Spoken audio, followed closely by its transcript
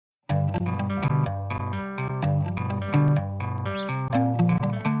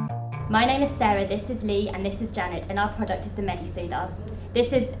My name is Sarah, this is Lee, and this is Janet, and our product is the Medi Soother.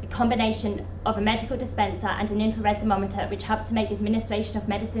 This is a combination of a medical dispenser and an infrared thermometer which helps to make the administration of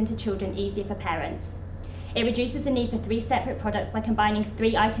medicine to children easier for parents. It reduces the need for 3 separate products by combining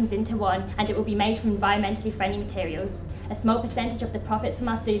 3 items into one, and it will be made from environmentally friendly materials. A small percentage of the profits from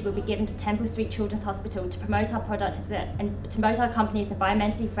our soothe will be given to Temple Street Children's Hospital to promote our product and to promote our company as an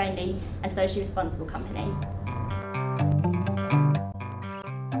environmentally friendly and socially responsible company.